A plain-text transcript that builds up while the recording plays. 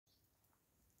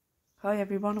Hi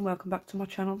everyone and welcome back to my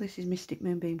channel. This is Mystic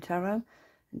Moonbeam Tarot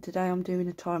and today I'm doing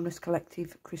a timeless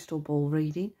collective crystal ball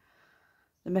reading.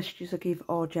 The messages I give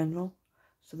are general,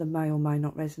 so they may or may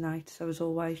not resonate. So as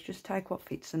always, just take what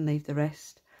fits and leave the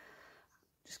rest.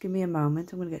 Just give me a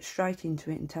moment. I'm going to get straight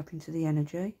into it and tap into the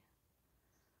energy.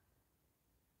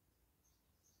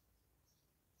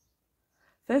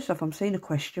 First off, I'm seeing a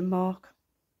question mark.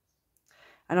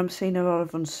 And I'm seeing a lot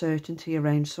of uncertainty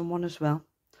around someone as well.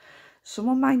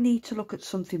 Someone may need to look at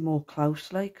something more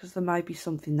closely because there may be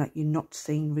something that you're not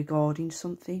seeing regarding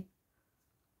something.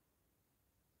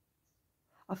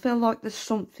 I feel like there's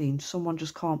something someone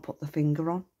just can't put the finger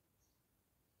on.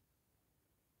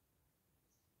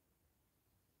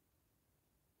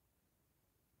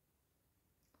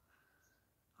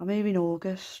 I'm here in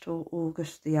August or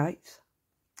August the 8th.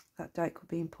 That date could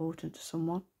be important to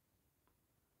someone.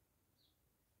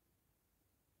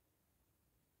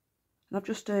 And I've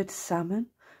just heard salmon.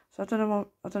 So I don't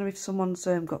know if someone's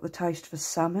got the taste for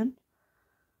salmon.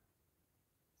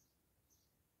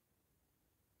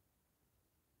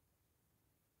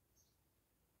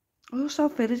 I also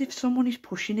feel as if someone is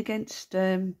pushing against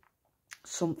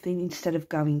something instead of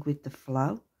going with the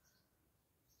flow.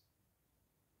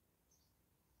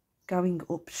 Going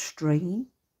upstream.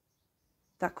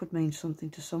 That could mean something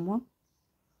to someone.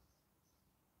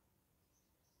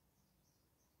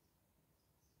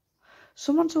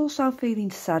 Someone's also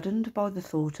feeling saddened by the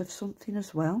thought of something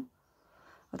as well.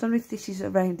 I don't know if this is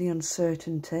around the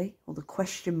uncertainty or the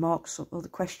question marks or the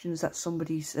questions that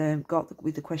somebody's got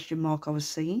with the question mark I was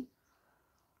seeing.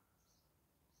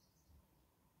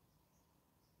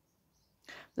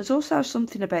 There's also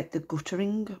something about the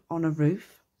guttering on a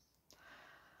roof.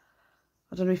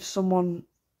 I don't know if someone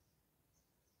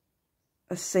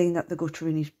has seen that the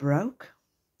guttering is broke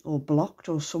or blocked,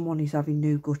 or someone is having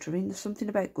new guttering. There's something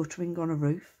about guttering on a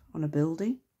roof, on a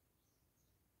building.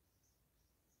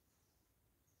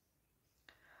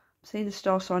 I'm seeing the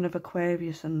star sign of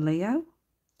Aquarius and Leo.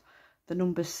 The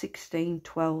numbers 16,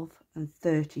 12 and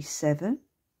 37.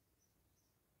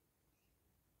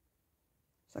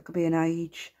 So that could be an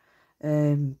age.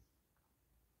 The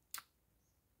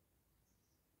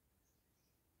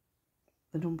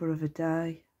number of a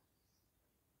day.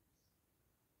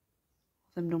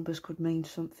 Them numbers could mean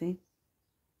something.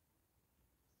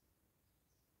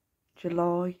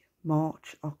 July,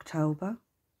 March, October.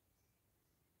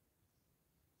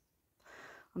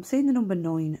 I'm seeing the number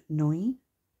 99.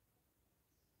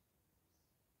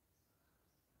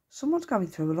 Someone's going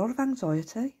through a lot of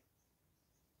anxiety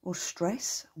or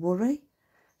stress, worry,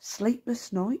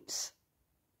 sleepless nights.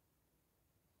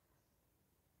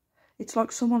 It's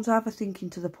like someone's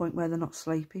overthinking to the point where they're not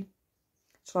sleeping.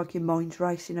 It's like your mind's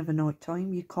racing of a night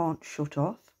time. You can't shut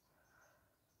off.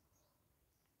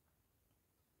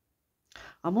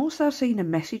 I'm also seeing a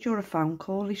message or a phone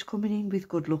call is coming in with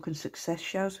good luck and success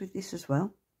shows with this as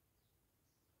well.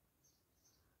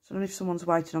 So I don't know if someone's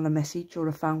waiting on a message or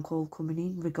a phone call coming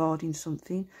in regarding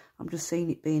something. I'm just seeing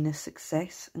it being a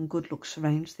success and good luck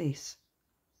surrounds this.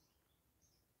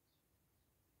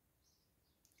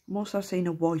 I'm also seeing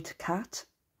a white cat.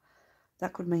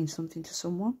 That could mean something to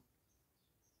someone.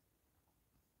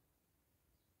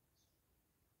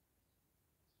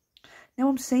 Now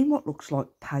I'm seeing what looks like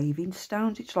paving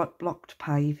stones. It's like blocked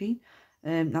paving.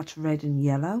 That's red and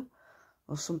yellow.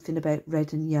 Or something about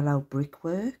red and yellow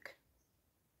brickwork.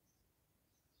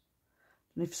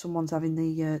 And if someone's having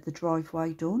the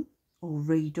driveway done or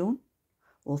redone.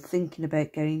 Or thinking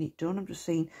about getting it done. I'm just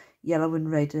seeing yellow and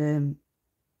red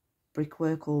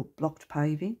brickwork or blocked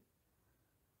paving.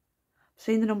 I'm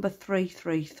seeing the number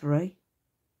 333.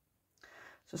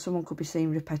 So someone could be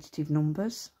seeing repetitive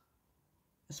numbers.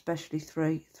 Especially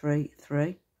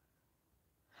 333.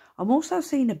 I'm also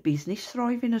seeing a business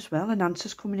thriving as well, and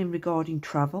answers coming in regarding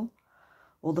travel,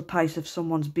 or the pace of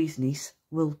someone's business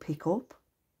will pick up.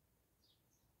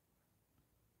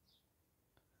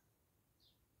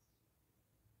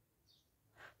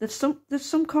 There's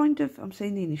some kind of, I'm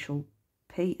seeing the initial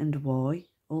P and Y,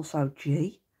 also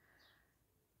G.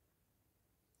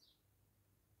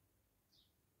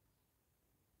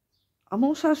 I'm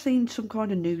also seeing some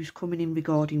kind of news coming in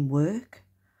regarding work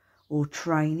or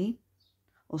training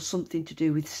or something to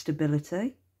do with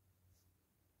stability.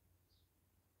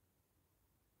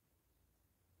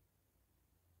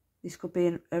 This could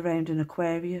be around an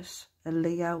Aquarius, a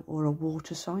Leo or a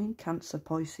water sign, Cancer,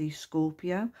 Pisces,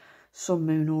 Scorpio, Sun,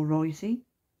 Moon or Rising.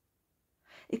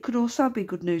 It could also be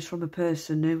good news from a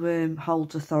person who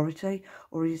holds authority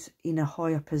or is in a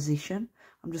higher position.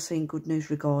 I'm just seeing good news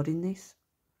regarding this.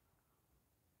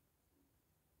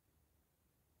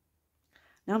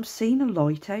 Now I'm seeing a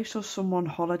lighthouse or someone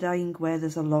holidaying where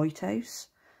there's a lighthouse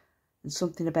and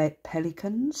something about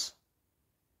pelicans.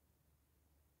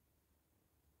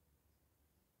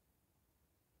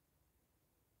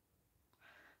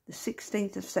 The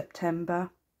 16th of September,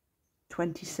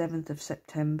 27th of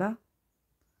September.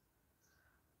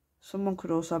 Someone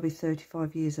could also be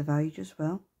 35 years of age as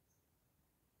well.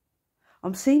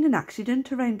 I'm seeing an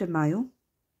accident around a mile.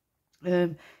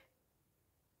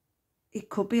 It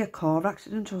could be a car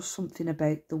accident or something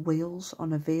about the wheels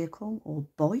on a vehicle or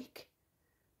bike.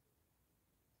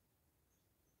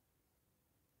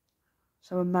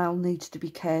 So a male needs to be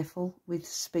careful with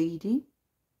speeding.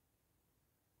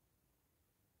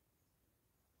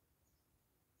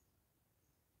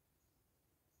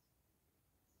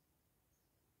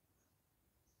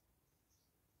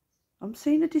 I'm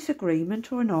seeing a disagreement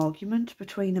or an argument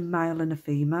between a male and a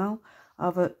female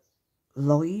over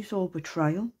lies or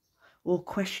betrayal or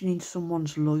questioning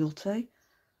someone's loyalty.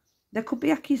 There could be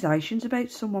accusations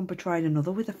about someone betraying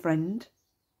another with a friend.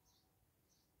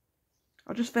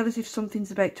 I just feel as if something's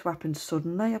about to happen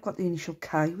suddenly. I've got the initial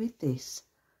K with this.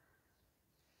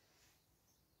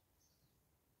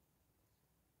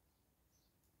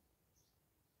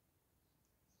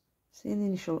 Seeing the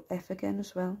initial F again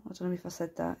as well. I don't know if I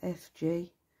said that. F,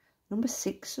 G. Number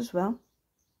 6 as well.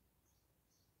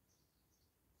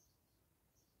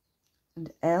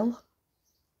 And L.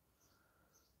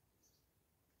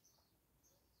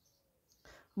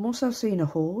 I'm also seeing a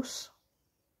horse.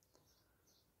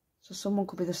 So someone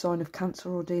could be the sign of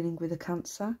Cancer or dealing with a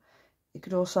cancer. It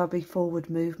could also be forward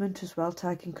movement as well,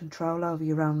 taking control over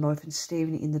your own life and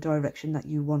steering it in the direction that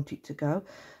you want it to go.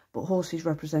 But horses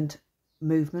represent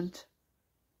movement.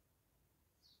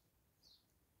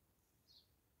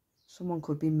 Someone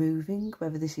could be moving,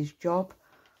 whether this is job,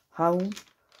 home,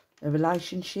 a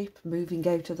relationship, moving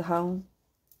out of the home.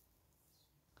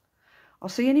 I'll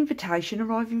see an invitation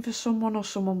arriving for someone, or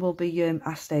someone will be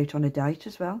asked out on a date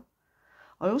as well.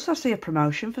 I also see a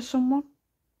promotion for someone.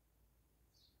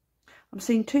 I'm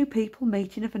seeing 2 people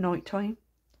meeting of a night time,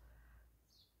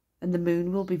 and the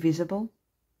moon will be visible.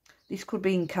 This could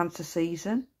be in Cancer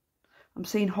season. I'm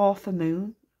seeing half a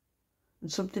moon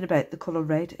and something about the colour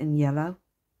red and yellow.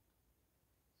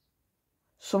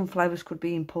 Sunflowers could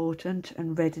be important,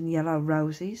 and red and yellow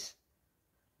roses.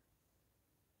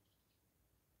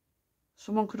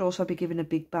 Someone could also be given a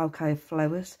big bouquet of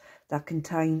flowers that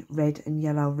contain red and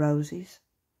yellow roses.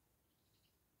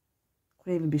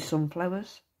 Could even be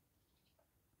sunflowers.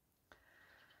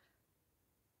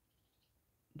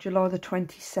 July the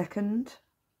 22nd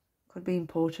could be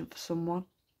important for someone.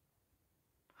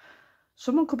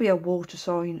 Someone could be a water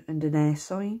sign and an air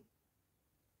sign.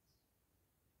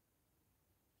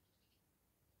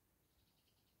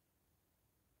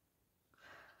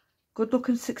 Good luck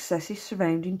and successes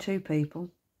surrounding 2 people.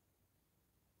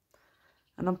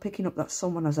 And I'm picking up that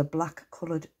someone has a black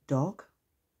coloured dog.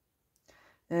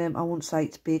 I won't say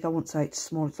it's big, I won't say it's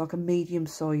small. It's like a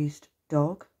medium-sized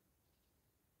dog.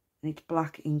 And it's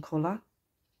black in colour.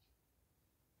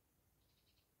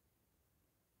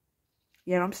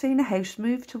 Yeah, I'm seeing a house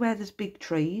move to where there's big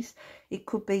trees. It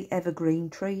could be evergreen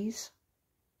trees.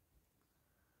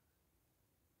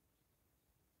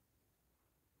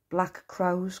 Black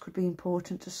crows could be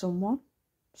important to someone.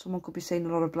 Someone could be seeing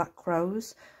a lot of black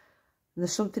crows. And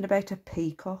there's something about a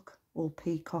peacock or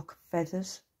peacock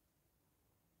feathers.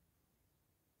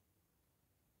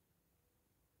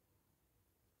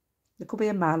 There could be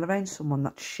a male around someone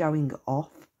that's showing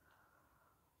off.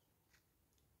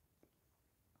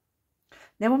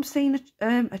 Now I'm seeing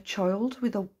a child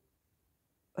with a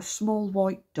small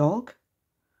white dog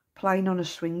playing on a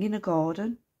swing in a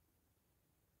garden.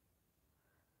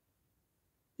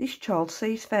 This child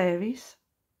sees fairies.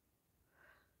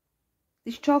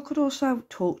 This child could also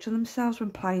talk to themselves when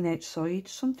playing outside.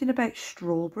 Something about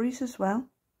strawberries as well.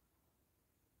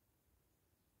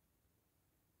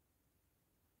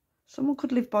 Someone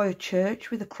could live by a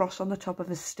church with a cross on the top of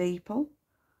a steeple.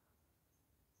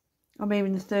 I'm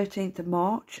hearing the 13th of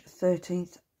March,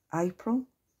 13th April.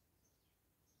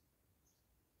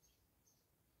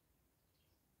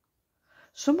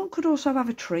 Someone could also have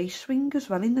a tree swing as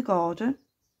well in the garden.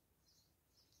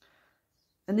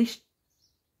 And this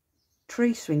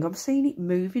tree swing, I'm seeing it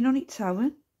moving on its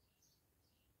own.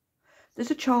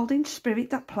 There's a child in spirit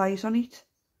that plays on it.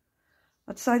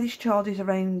 I'd say this child is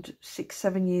around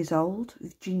 6-7 years old,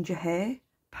 with ginger hair,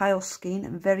 pale skin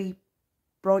and very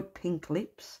bright pink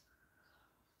lips.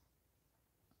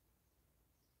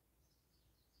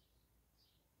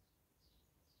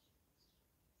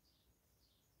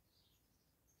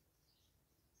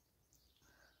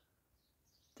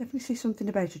 Definitely see something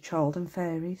about a child and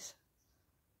fairies.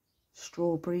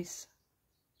 Strawberries.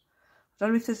 I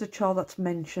don't know if there's a child that's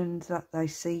mentioned that they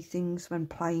see things when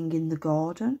playing in the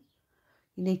garden.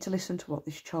 You need to listen to what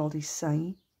this child is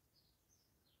saying.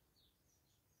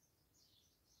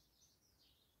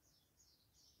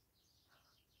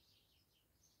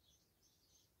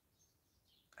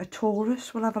 A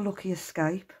Taurus will have a lucky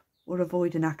escape or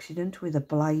avoid an accident with a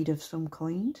blade of some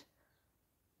kind.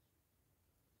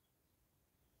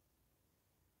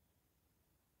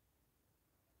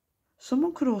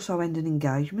 Someone could also end an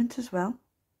engagement as well.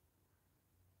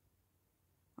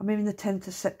 I'm hearing the 10th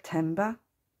of September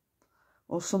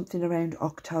or something around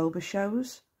October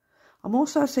shows. I'm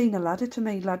also seeing a ladder. To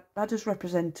me, ladders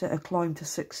represent a climb to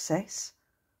success.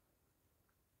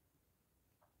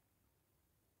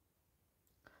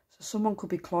 So someone could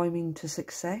be climbing to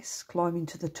success, climbing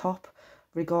to the top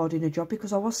regarding a job,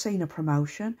 because I was seeing a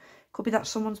promotion. Could be that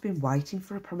someone's been waiting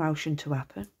for a promotion to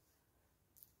happen.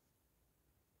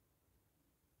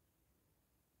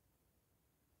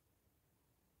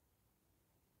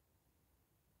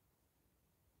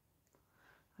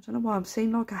 I don't know why I'm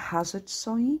seeing like a hazard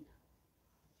sign.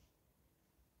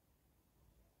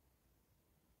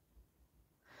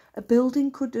 A building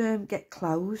could get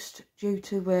closed due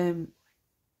to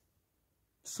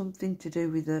something to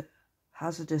do with a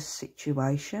hazardous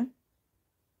situation.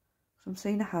 So I'm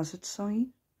seeing a hazard sign.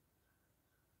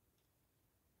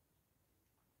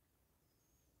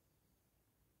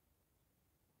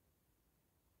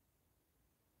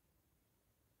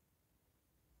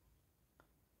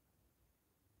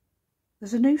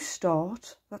 There's a new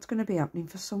start that's going to be happening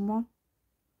for someone.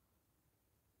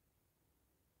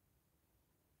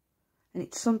 And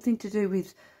it's something to do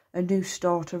with a new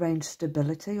start around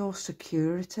stability or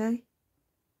security.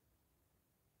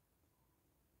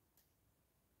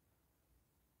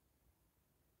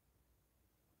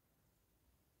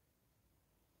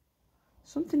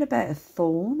 Something about a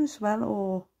thorn as well,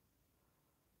 or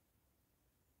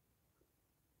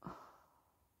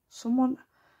someone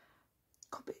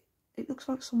could be, it looks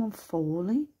like someone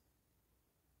falling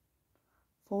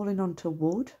onto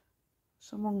wood.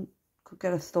 Someone could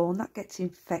get a thorn that gets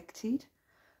infected.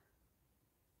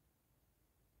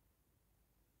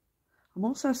 I'm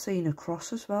also seeing a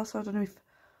cross as well, so I don't know if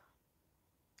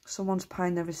someone's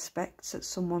paying their respects at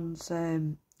someone's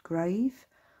grave,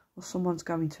 or someone's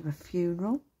going to a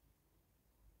funeral.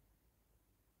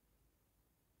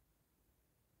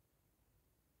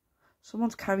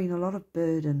 Someone's carrying a lot of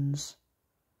burdens,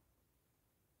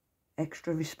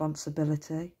 extra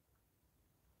responsibility.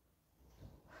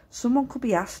 Someone could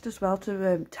be asked as well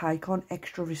to take on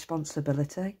extra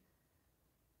responsibility.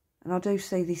 And I do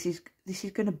see this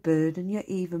is going to burden you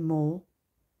even more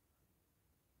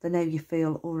than how you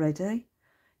feel already.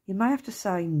 You may have to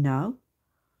say no.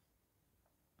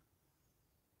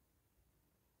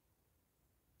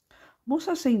 I'm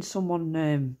also seeing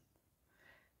someone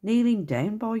kneeling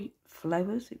down by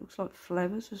flowers. It looks like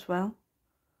flowers as well.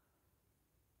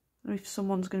 I don't know if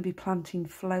someone's going to be planting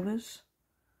flowers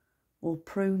or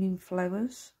pruning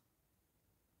flowers.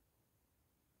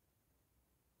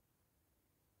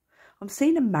 I'm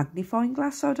seeing a magnifying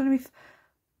glass, so I don't know if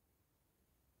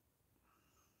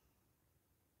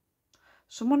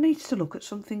someone needs to look at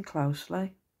something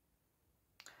closely.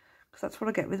 Because that's what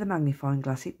I get with a magnifying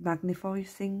glass. It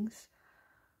magnifies things.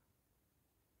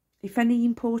 If any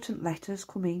important letters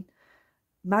come in,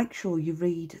 make sure you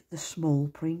read the small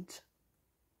print.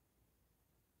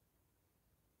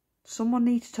 Someone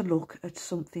needs to look at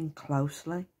something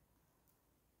closely.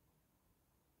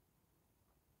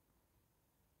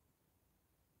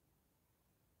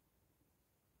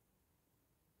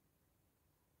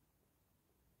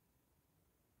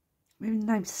 Maybe the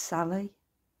name's Sally.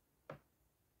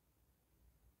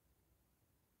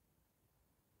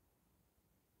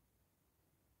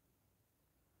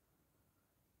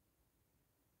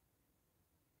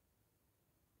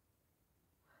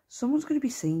 Someone's going to be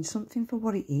seeing something for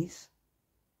what it is.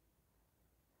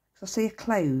 So I see a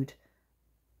cloud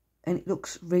and it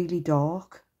looks really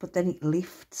dark, but then it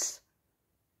lifts.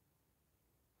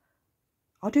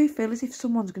 I do feel as if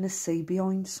someone's going to see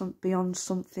beyond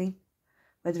something,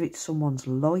 whether it's someone's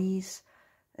lies,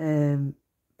 beyond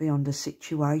a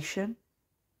situation.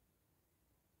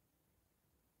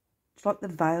 It's like the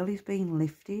veil is being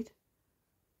lifted.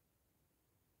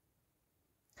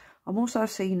 I'm also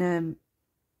seeing a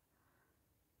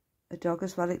dog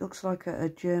as well. It looks like a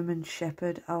German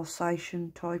Shepherd,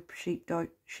 Alsatian type sheep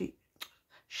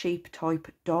type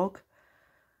dog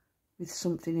with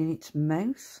something in its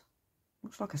mouth.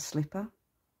 Looks like a slipper.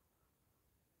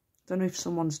 Don't know if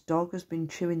someone's dog has been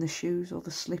chewing the shoes or the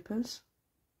slippers.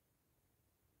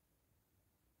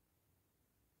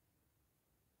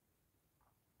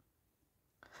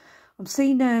 I'm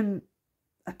seeing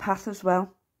a path as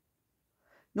well.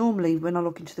 Normally, when I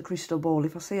look into the crystal ball,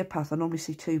 if I see a path, I normally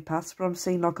see two paths. But I'm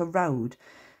seeing like a road,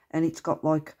 and it's got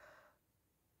like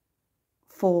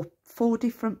four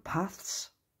different paths.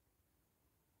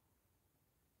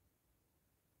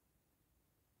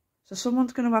 So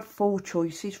someone's going to have 4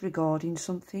 choices regarding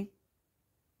something.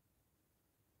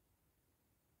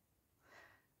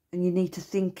 And you need to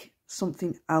think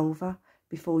something over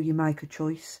before you make a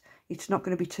choice. It's not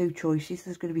going to be 2 choices.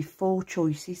 There's going to be 4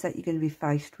 choices that you're going to be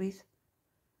faced with.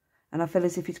 And I feel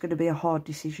as if it's going to be a hard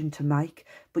decision to make.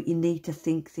 But you need to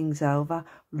think things over,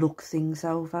 look things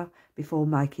over before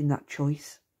making that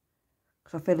choice.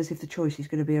 Because I feel as if the choice is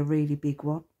going to be a really big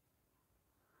one.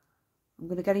 I'm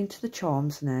going to get into the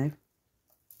charms now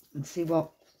and see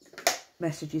what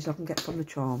messages I can get from the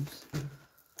charms.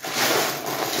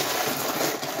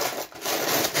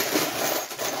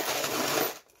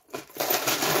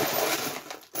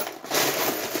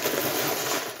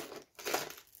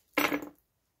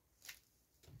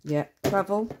 Yeah,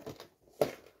 travel.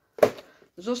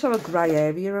 There's also a grey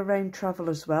area around travel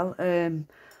as well.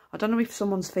 I don't know if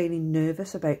someone's feeling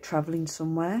nervous about travelling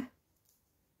somewhere.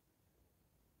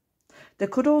 There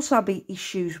could also be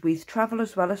issues with travel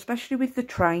as well, especially with the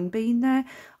train being there.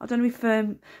 I don't know if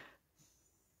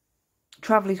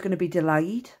travel is going to be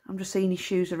delayed. I'm just seeing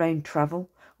issues around travel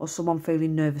or someone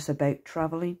feeling nervous about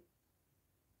travelling.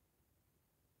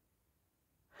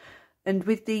 And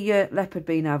with the leopard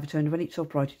being overturned, when it's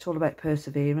upright, it's all about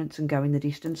perseverance and going the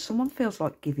distance. Someone feels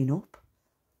like giving up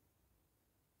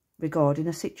regarding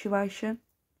a situation.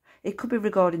 It could be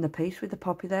regarding the piece with the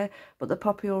poppy there, but the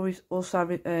poppy always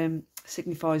also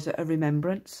signifies a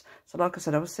remembrance. So like I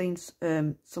said, I was seeing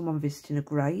someone visiting a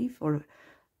grave or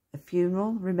a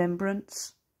funeral,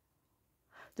 remembrance.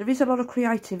 There is a lot of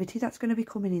creativity that's going to be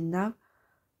coming in now.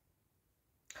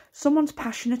 Someone's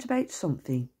passionate about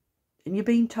something and you're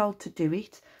being told to do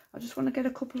it. I just want to get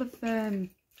a couple of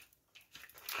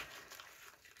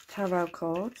tarot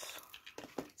cards.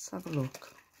 Let's have a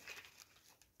look.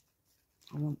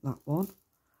 I want that one.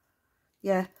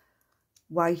 Yeah,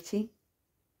 waiting,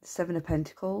 7 of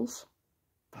Pentacles,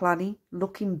 planning,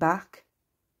 looking back.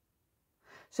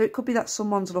 So it could be that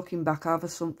someone's looking back over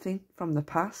something from the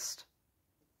past.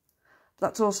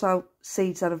 That's also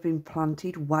seeds that have been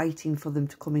planted, waiting for them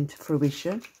to come into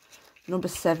fruition. Number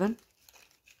 7.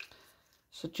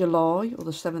 So July, or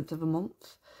the 7th of a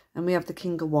month. And we have the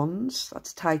King of Wands.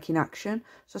 That's taking action.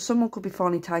 So someone could be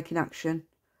finally taking action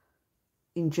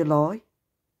in July.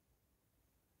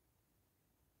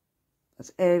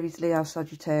 That's Aries, Leo,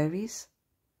 Sagittarius.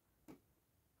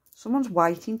 Someone's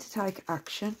waiting to take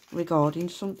action regarding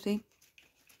something.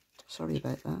 Sorry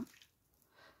about that.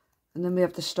 And then we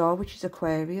have the Star, which is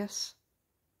Aquarius.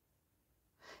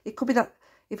 It could be that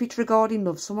if it's regarding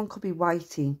love, someone could be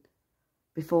waiting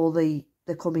before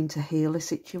they're coming to heal a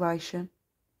situation.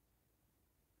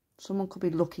 Someone could be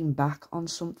looking back on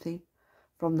something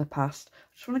from the past.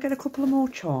 I just want to get a couple of more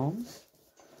charms.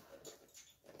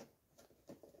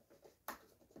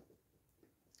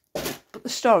 But the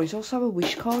Star is also a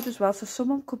wish card as well. So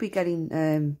someone could be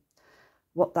getting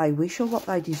what they wish or what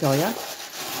they desire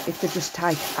if they just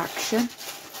take action.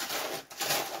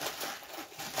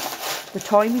 The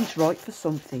timing's right for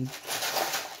something.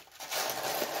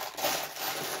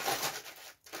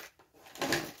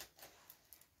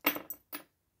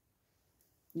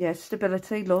 Yeah,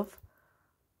 stability, love.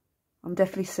 I'm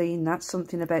definitely seeing that.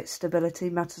 Something about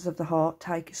stability, matters of the heart.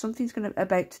 Something's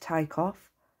about to take off.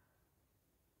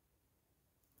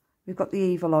 We've got the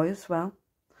evil eye as well.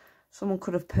 Someone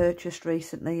could have purchased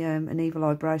recently an evil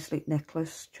eye bracelet,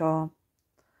 necklace, charm.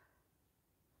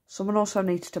 Someone also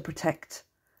needs to protect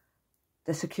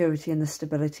the security and the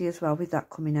stability as well with that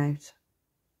coming out.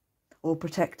 Or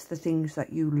protect the things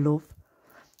that you love.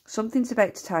 Something's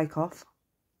about to take off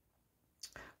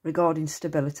regarding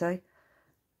stability.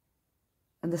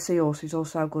 And the seahorse is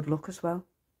also good luck as well.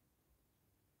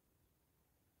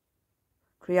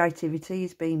 Creativity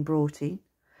is being brought in.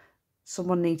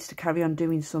 Someone needs to carry on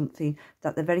doing something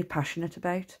that they're very passionate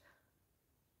about.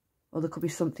 Or there could be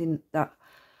something that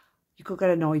you could get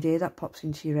an idea that pops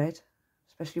into your head.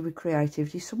 Especially with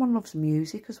creativity. Someone loves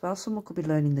music as well. Someone could be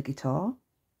learning the guitar.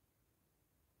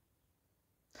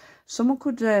 Someone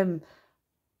could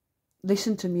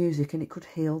listen to music and it could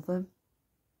heal them.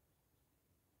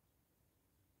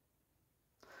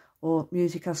 Or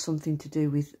music has something to do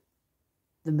with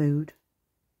the mood.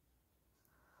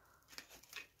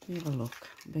 Have a look.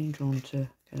 I'm being drawn to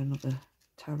get another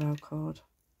tarot card.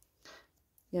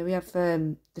 Yeah, we have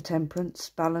the Temperance,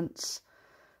 Balance,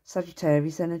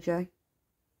 Sagittarius energy.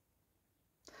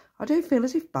 I do feel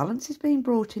as if balance is being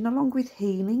brought in along with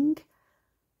healing.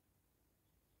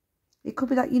 It could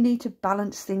be that you need to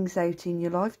balance things out in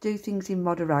your life, do things in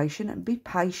moderation and be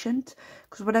patient,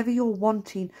 because whatever you're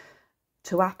wanting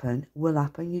to happen will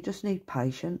happen. You just need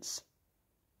patience.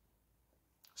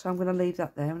 So I'm going to leave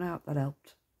that there, and I hope that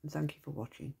helped. And thank you for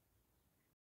watching.